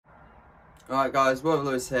Alright guys, Will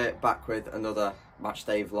Lewis here, back with another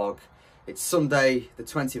matchday vlog. It's Sunday, the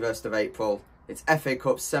 21st of April. It's FA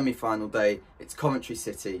Cup semi-final day. It's Coventry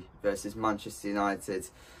City versus Manchester United.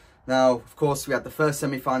 Now, of course, we had the first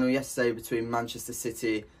semi-final yesterday between Manchester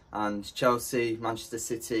City and Chelsea. Manchester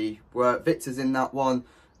City were victors in that one.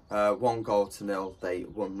 1-0 they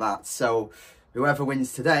won that. So whoever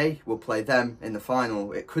wins today will play them in the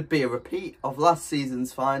final. It could be a repeat of last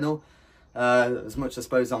season's final. As much, I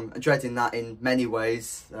suppose, I'm dreading that in many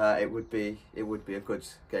ways. It would be a good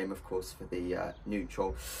game, of course, for the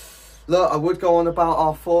neutral. Look, I would go on about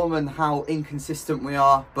our form and how inconsistent we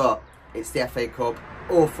are, but it's the FA Cup.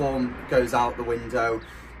 All form goes out the window.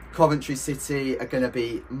 Coventry City are going to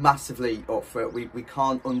be massively up for it. We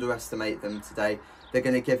can't underestimate them today. They're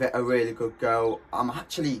going to give it a really good go. I'm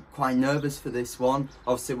actually quite nervous for this one.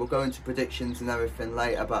 Obviously, we'll go into predictions and everything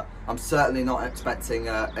later, but I'm certainly not expecting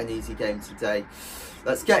an easy game today.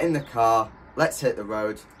 Let's get in the car. Let's hit the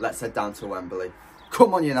road. Let's head down to Wembley.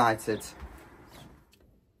 Come on, United.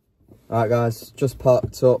 Alright, guys. Just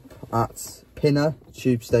parked up at Pinner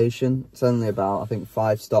Tube Station. It's only about, I think,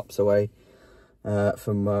 5 stops away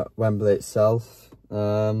from Wembley itself.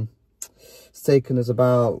 It's taken us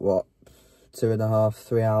about, what, 2.5,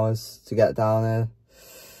 3 hours to get down here.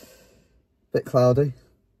 Bit cloudy.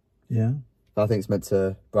 Yeah. I think it's meant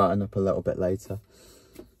to brighten up a little bit later.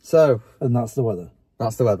 So. And that's the weather.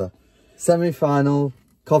 That's the weather. Semi-final,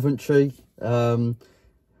 Coventry.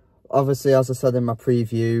 Obviously, as I said in my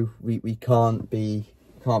preview, we can't be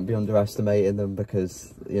underestimating them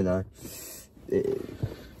because, you know.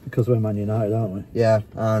 Because we're Man United, aren't we? Yeah,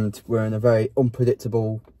 and we're in a very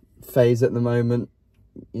unpredictable phase at the moment.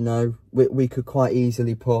 You know, we could quite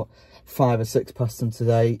easily put 5 or 6 past them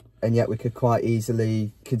today, and yet we could quite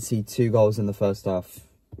easily concede 2 goals in the first half.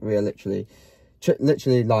 Literally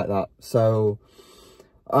like that. So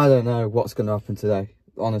I don't know what's going to happen today,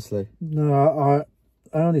 honestly. No, I've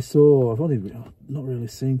only not really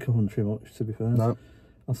seen Coventry much, to be fair. No,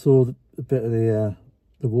 I saw a bit of the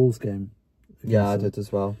Wolves game. Yeah, I did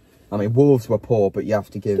as well. I mean, Wolves were poor, but you have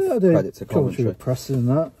to give credit to Coventry. Were pressing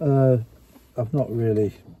that. I've not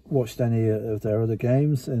really watched any of their other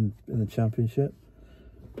games in the Championship,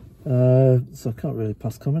 so I can't really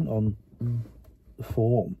pass comment on the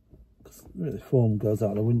form. Because really, form goes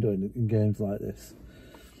out the window in games like this.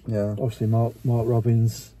 Yeah. Obviously, Mark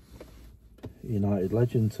Robins, United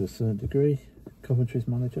legend to a certain degree, Coventry's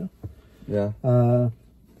manager. Yeah.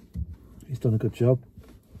 He's done a good job.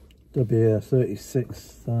 There'll be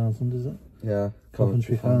 36,000, is it? Yeah.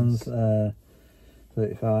 Coventry fans.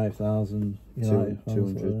 35,000 United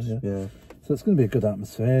fans. 200, yeah. So it's going to be a good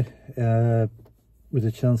atmosphere, with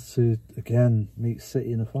a chance to, again, meet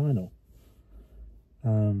City in the final.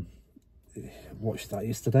 Watched that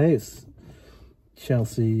yesterday. It's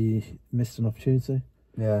Chelsea missed an opportunity.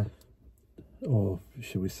 Yeah. Or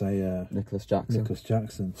should we say Nicholas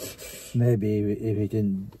Jackson. Maybe if he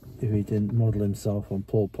didn't model himself on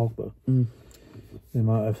Paul Pogba, he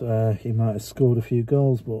might have scored a few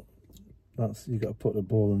goals, but you got to put the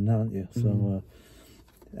ball in, haven't you? So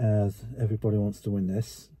everybody wants to win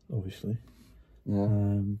this, obviously. Yeah.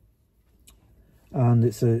 And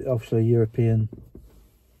it's obviously a European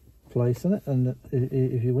place, isn't it? And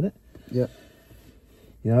if you win it, yeah.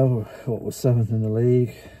 You know, what was 7th in the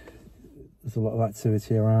league. There's a lot of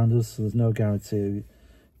activity around us, so there's no guarantee of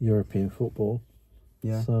European football.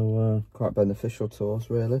 Yeah. So quite beneficial to us,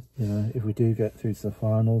 really. You know, if we do get through to the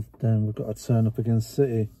final, then we've got to turn up against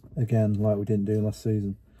City again, like we didn't do last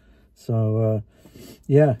season. So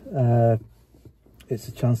yeah, it's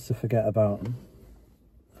a chance to forget about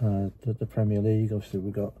the Premier League. Obviously,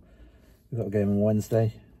 we've got a game on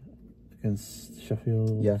Wednesday against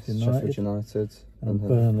Sheffield United and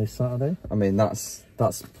Burnley Saturday. I mean, that's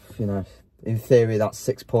you know, in theory that's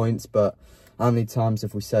 6 points, but how many times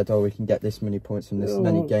have we said, oh, we can get this many points from this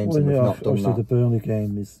many games, and we've not done that? Obviously, the Burnley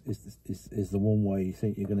game is the one way you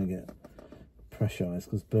think you're going to get pressurised,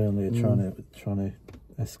 because Burnley are trying to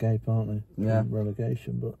escape, aren't they? Yeah. From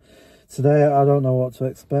relegation. But today, I don't know what to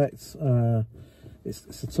expect.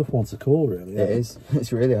 It's a tough one to call, really. It is.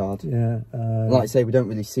 It's really hard. Yeah. Like I say, we don't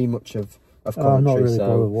really see much of Coventry. I'm not really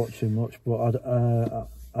bothered watching much, but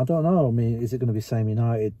I don't know. I mean, is it going to be same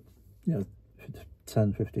United, you know,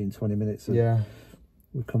 10, 15, 20 minutes? Yeah.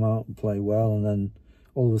 We come out and play well, and then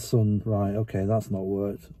all of a sudden, right, okay, that's not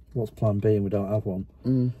worked. What's plan B? And we don't have one.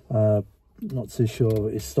 Not too sure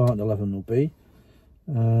what his starting 11 will be.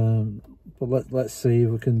 But let's see if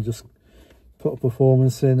we can just put a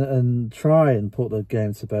performance in and try and put the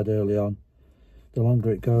game to bed early on. The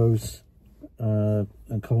longer it goes, and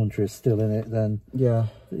Coventry is still in it, then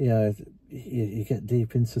you get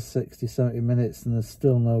deep into 60, 70 minutes and there's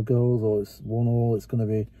still no goals, or it's 1-1, it's going to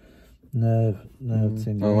be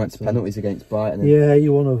nerve-tingling. I went to penalties against Brighton. Yeah,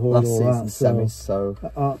 you want to avoid last all that. semis, so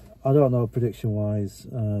I don't know prediction-wise.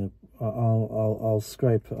 I'll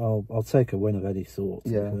scrape. I'll take a win of any sort.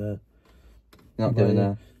 Yeah. Not doing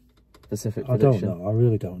a specific prediction. I don't know. I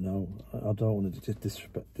really don't know. I don't want to just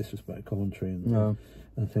disrespect Coventry and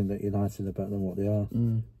think that United are better than what they are.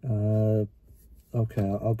 Okay,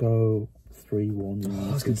 I'll go 3-1.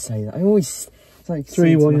 I was going to say that. I always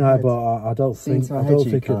 3-1 United, but I don't think it'll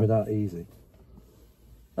be that easy.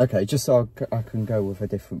 Okay, just so I can go with a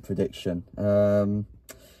different prediction. 4-2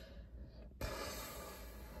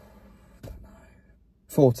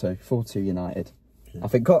 United. Yeah. I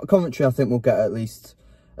think Coventry, I think, will get at least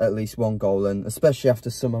one goal, and especially after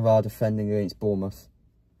some of our defending against Bournemouth,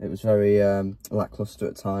 it was very lacklustre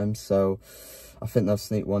at times. So I think they'll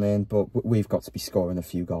sneak one in, but we've got to be scoring a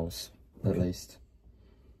few goals at least.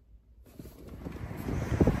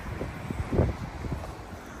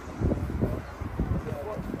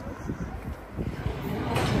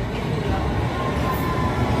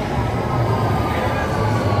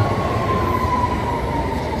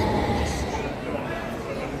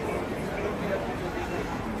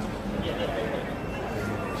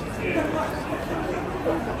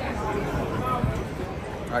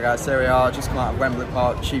 Right guys, here we are, just come out of Wembley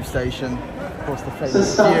Park, Tube Station. Of course, the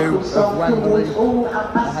famous view of Wembley.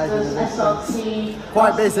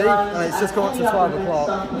 Quite busy, and it's just come up to 12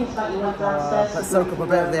 o'clock. Let's soak up a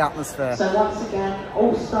bit of the atmosphere. So once again,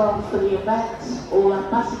 all staff for the event, all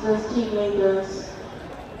ambassadors, team leaders,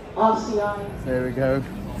 RCI. Here we go,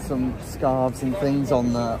 some scarves and things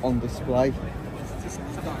on display.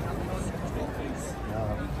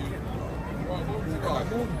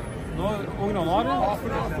 No, we're not on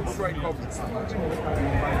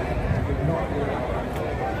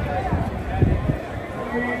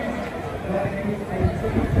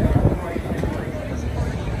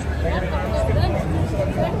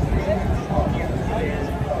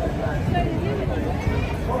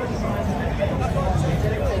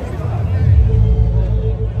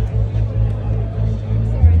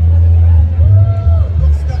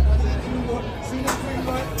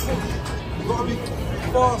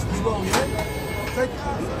fast as well, yeah? Take it.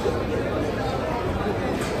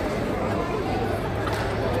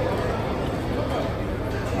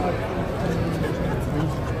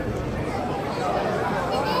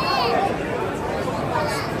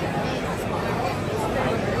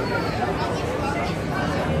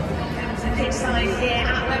 Pitch side here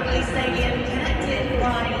at Wembley Stadium, connected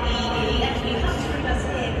by EE. We have with us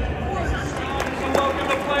here for a match. Welcome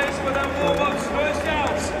the players for their warm-ups. First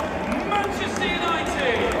out, Manchester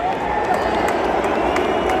United.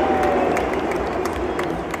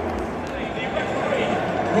 The referee,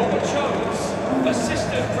 Robert Jones.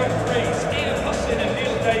 Assistant referees, Ian Husson and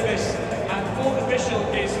Neil Davis. And fourth official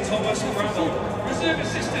is Thomas Bramble. Reserve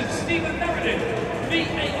assistant, Stephen Meredith.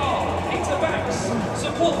 VAR, Peter Banks.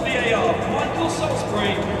 Support VAR, Michael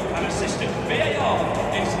Salisbury. And assistant VAR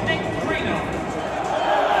is Nick Greener.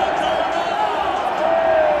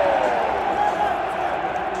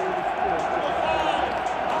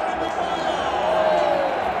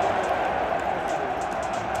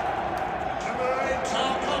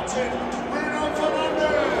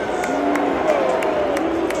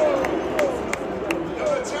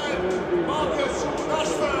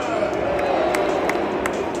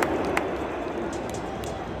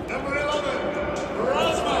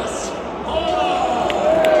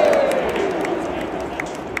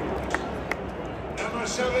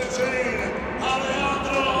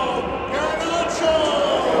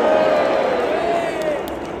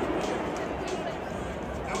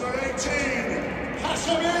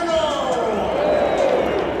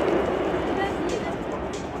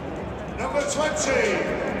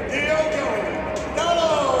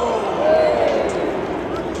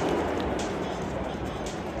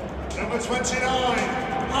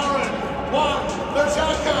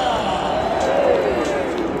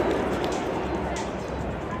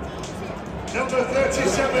 Number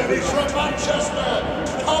 37 is from Manchester,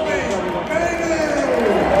 Mainoo.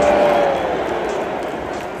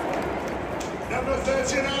 Number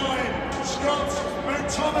 39, Scott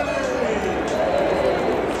McTominay.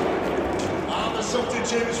 And the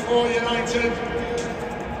substitutes for United.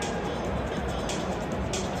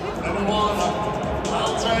 Number 1,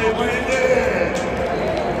 Bayindir.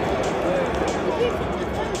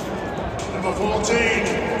 Number 14,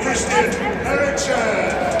 Eriksen.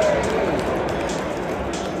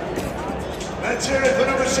 Let's hear it for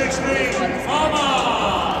number 16,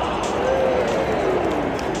 Amass.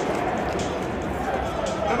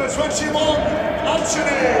 Number 21,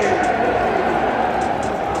 Antony.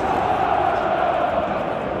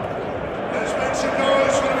 Let's make some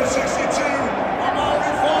noise for number 62,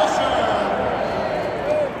 Forson.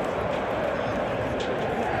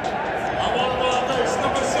 And what about this,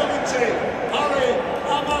 number 70,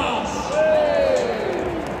 Amass.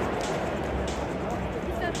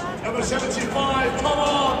 Number 75, come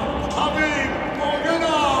on,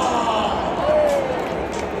 Onana.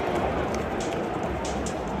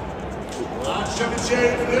 And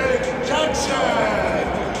 78, Nick Jackson.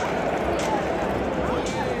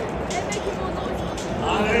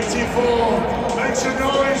 And 84, make some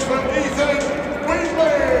noise from Ethan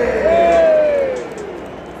Wembley.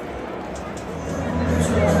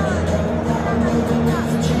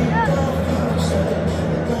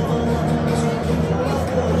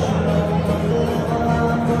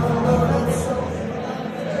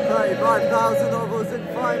 35,000 of us in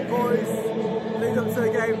fine boys. Lead up to the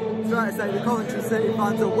game. Try to say the Coventry City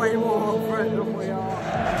fans are way more up for it than we are.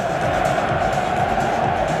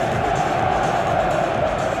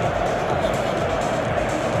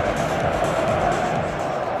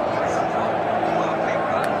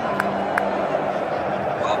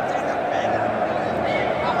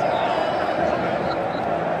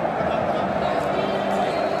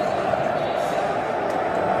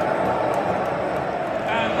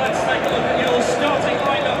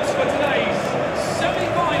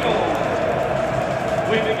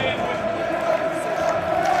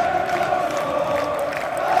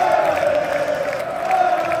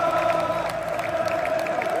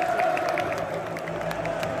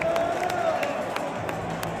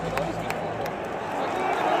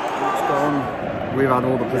 We've had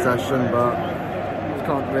all the possession, but we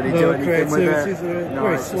can't really do anything with it. No,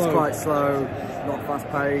 it's just quite slow, not fast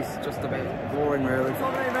paced, just a bit boring really.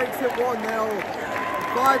 Somebody makes it 1-0.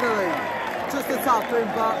 Finally, just a tap in,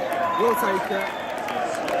 but we'll take it.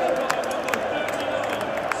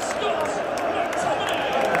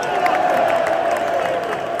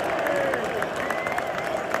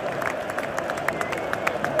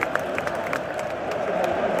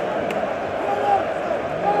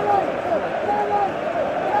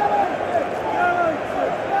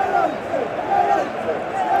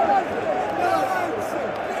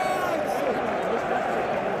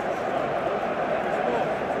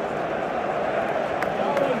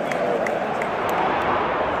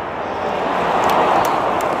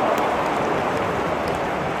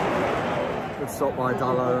 Stopped by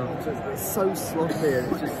Dalot. It's so sloppy and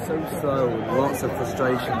it's just so slow. Lots of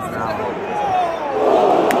frustrations now.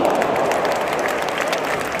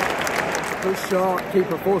 Good shot.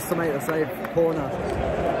 Keeper forced to make the save. Corner.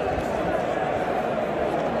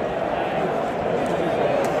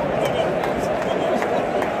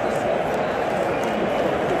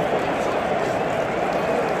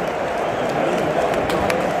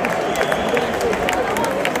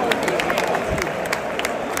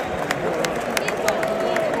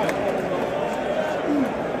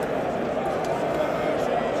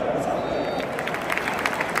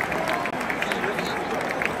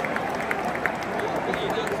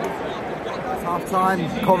 Time,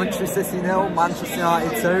 Coventry City 0, Manchester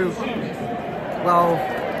United 2. Well,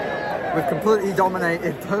 we've completely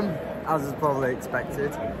dominated them, as is probably expected.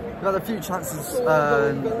 We've had a few chances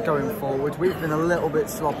going forward. We've been a little bit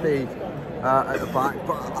sloppy at the back,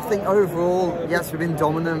 but I think overall, yes, we've been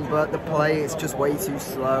dominant, but the play is just way too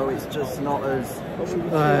slow. It's just not as...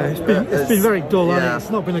 it's been very dull, hasn't it? It's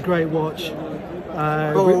not been a great watch.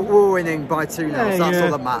 But we're winning by 2-0, so that's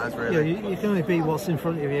all that matters really. Yeah, you can only beat what's in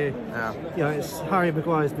front of you. Yeah. You know, it's Harry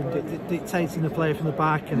Maguire's been dictating the play from the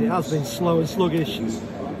back, and it has been slow and sluggish. It's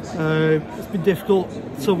been difficult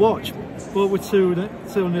to watch, but we're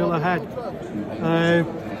 2-0 ahead.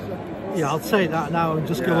 Yeah, I'll take that now and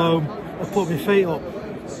just go home and put my feet up.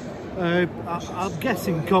 I'm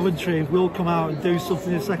guessing Coventry will come out and do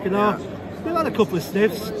something in the second half. We've had a couple of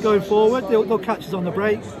sniffs going forward. They'll catch us on the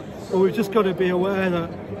break. But we've just got to be aware that,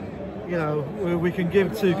 you know, we can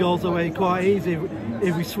give 2 goals away quite easy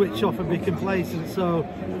if we switch off and be complacent. So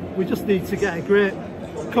we just need to get a grip,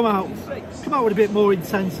 come out with a bit more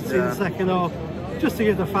intensity in the second half, just to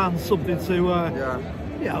give the fans something to,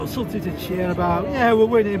 you know, something to cheer about. Yeah, we're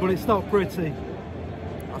winning, but it's not pretty.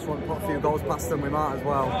 I just want to put a few goals past them. We might as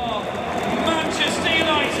well. Manchester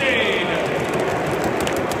United.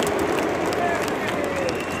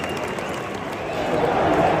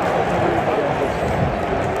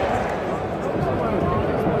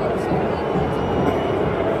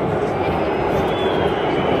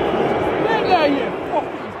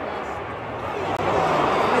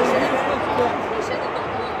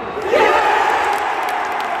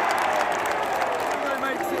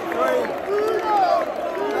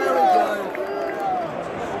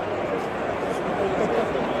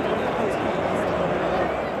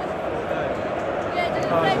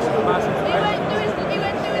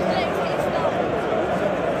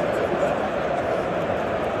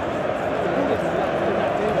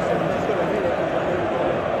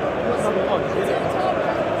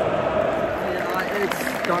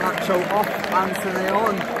 Garnacho off, Antony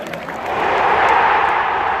on.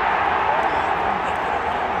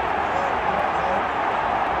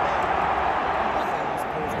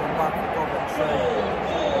 Back for Coventry.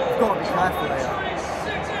 You've got to be careful here.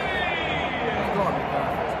 You've got to be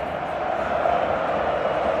careful.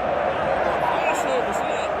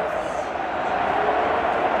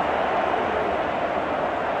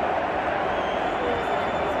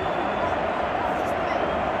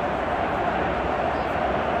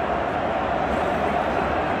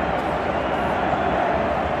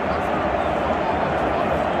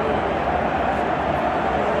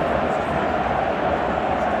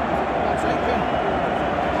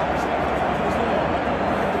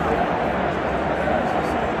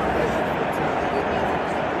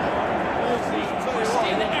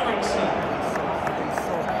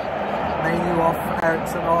 Mainoo off,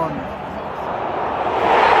 Eriksen on.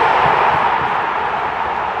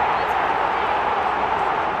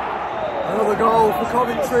 Another goal for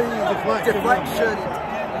Coventry. Deflection.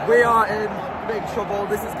 We are in big trouble.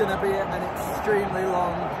 This is going to be an extremely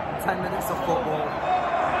long 10 minutes of football. What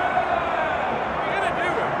are you going to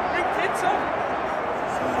do? Bring kids on?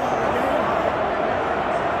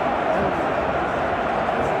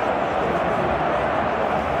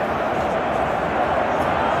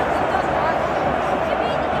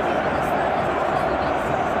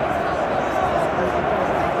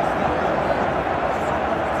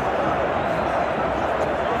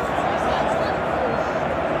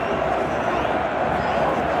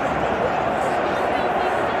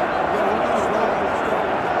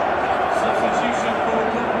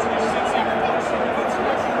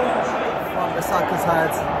 Wan-Bissaka's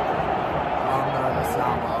head. I'm nervous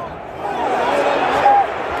now.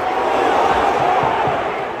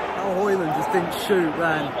 Oh, Hojlund just didn't shoot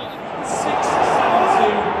then. 6-7-2.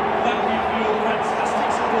 Thank you for your fantastic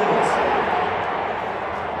support.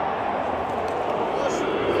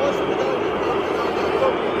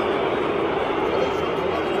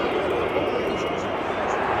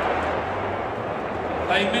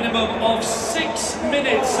 A minimum of 6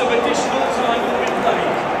 minutes of additional time will be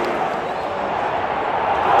played.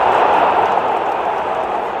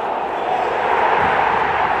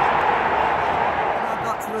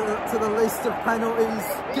 To the list of penalties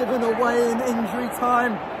given away in injury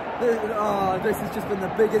time. This has just been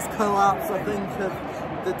the biggest collapse, I think, of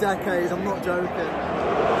the decade. I'm not joking.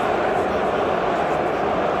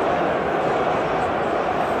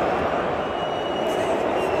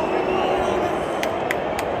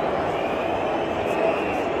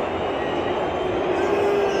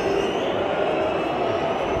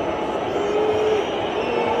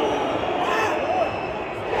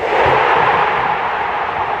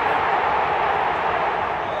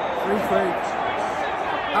 3-3.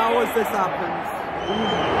 How has this happened?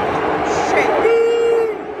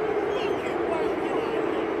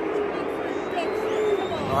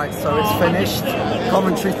 Right, so it's finished.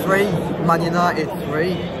 Coventry 3, Man United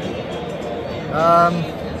 3.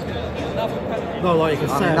 Not like you can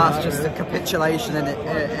say. I mean, that's just a capitulation and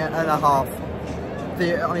a half.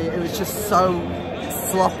 I mean, it was just so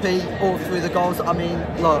sloppy all through the goals. I mean,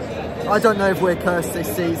 look, I don't know if we're cursed this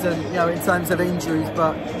season, you know, in terms of injuries,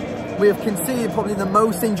 but we have conceded probably the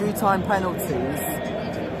most injury time penalties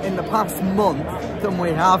in the past month than we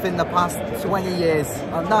have in the past 20 years.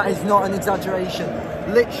 And that is not an exaggeration.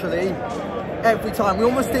 Literally, every time. We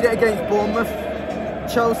almost did it against Bournemouth,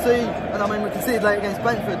 Chelsea, and I mean, we conceded late against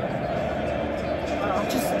Brentford.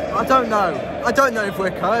 I don't know. I don't know if we're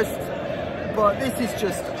cursed, but this is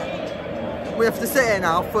just... We have to sit here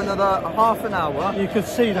now for another half an hour. You could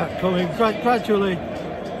see that coming. Gradually,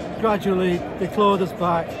 they clawed us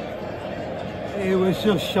back. It was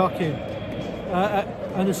just shocking.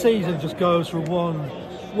 And the season just goes from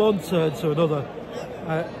one turn to another.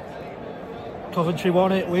 Coventry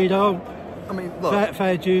won it, we don't. I mean, look.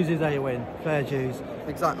 Fair dues is they win. Fair dues.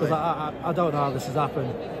 Exactly. I don't know how this has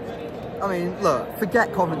happened. I mean, look,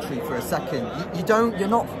 forget Coventry for a second. You don't be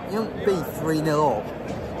 3-0 up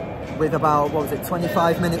with about, what was it,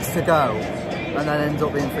 25 minutes to go, and then end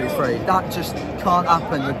up being 3-3. That just can't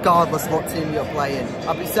happen, regardless what team you're playing.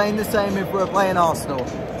 I'd be saying the same if we were playing Arsenal.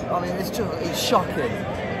 I mean, it's shocking.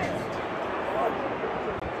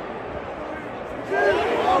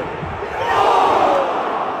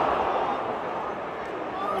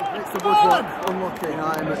 It's the woodwork, unlucky.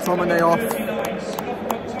 McTominay off.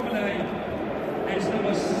 McTominay is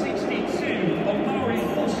number 62 of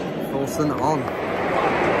Forson on.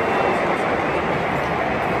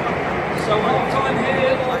 So half time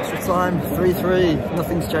here. Extra time, 3-3.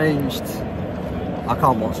 Nothing's changed. I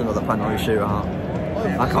can't watch another penalty shootout.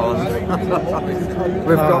 I can't.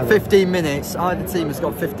 We've got 15 minutes. Either team has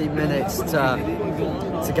got 15 minutes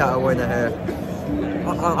to get a winner here.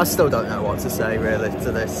 I still don't know what to say really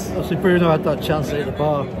to this. Obviously Bruno had that chance at the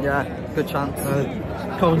bar. Yeah, good chance.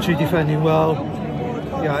 Coventry defending well.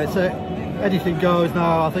 Yeah, it's anything goes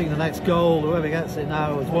now. I think the next goal, whoever gets it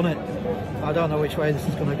now has won it. I don't know which way this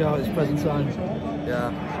is going to go at this present time.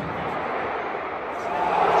 Yeah.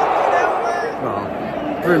 Well,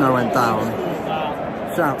 Bruno went down.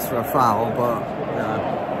 Shouts for a foul, but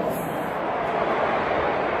yeah.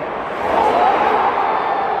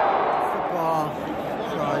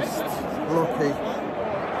 Lucky. A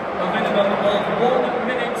minimum of 1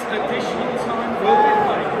 minute additional time will be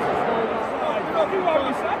played.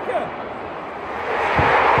 Wan-Bissaka.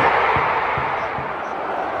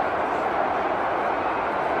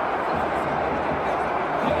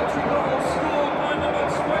 Coventry goal scored by number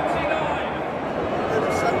 29.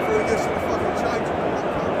 So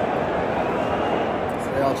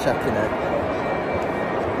they are checking it.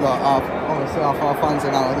 Look, honestly, half our fans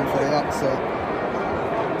are now looking for the exit.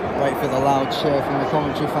 Wait for the loud cheer from the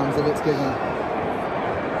Coventry fans that it's given.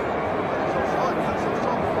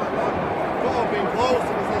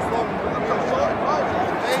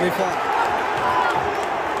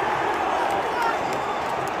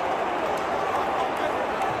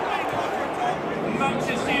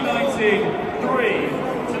 Manchester United 3.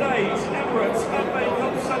 Today's Emirates FA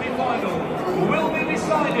Cup semi-final will be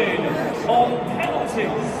decided on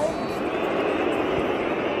penalties.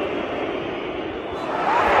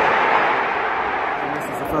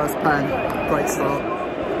 First pen, great start.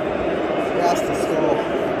 He has to score.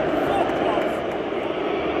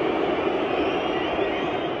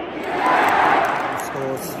 He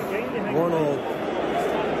scores 1-1.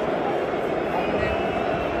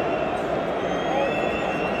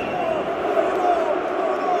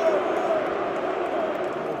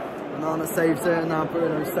 Onana saves it and now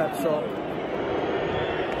Bruno steps up.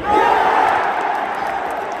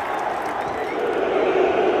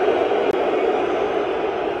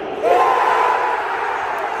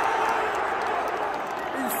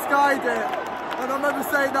 It. And I remember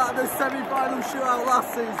saying that at the semi-final shootout last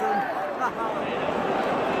season.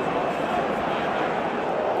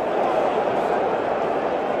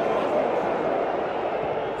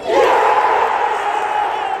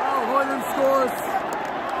 Oh, Hojlund scores.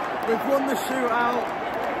 We've won the shootout.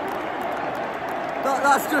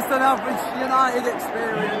 That's just an average United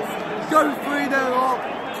experience. Go 3-0 up,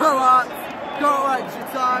 collapse, go extra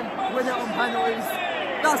time, win it on penalties.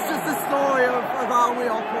 That's just the story of how we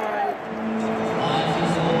operate.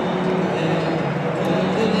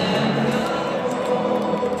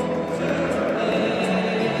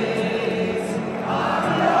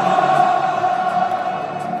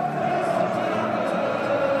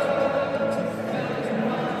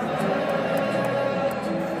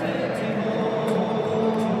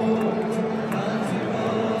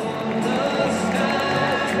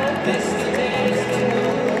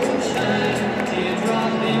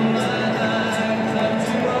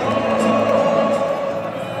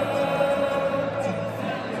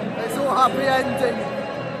 Happy ending.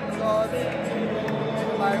 God,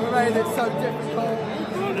 like, we made it so difficult.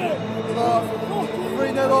 But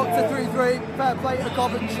 3-0 up to 3-3. Fair play to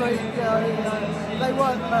Coventry. They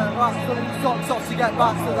weren't absolutely socks off to get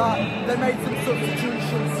back to that. They made some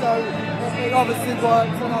substitutions, so it obviously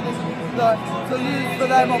worked. And I think that to lose for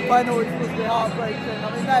them on penalties would be heartbreaking.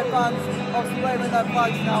 I mean, their fans obviously waving their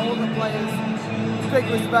flags now. All the players. Big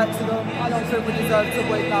respect to them. I don't think we deserve to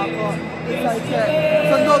win that, but we take it.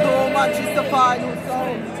 It's another all-Manchester final, so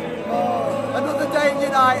another day in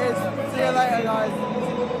United. See you later, guys.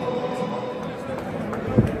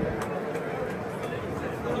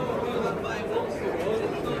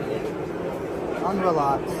 And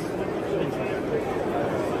relax.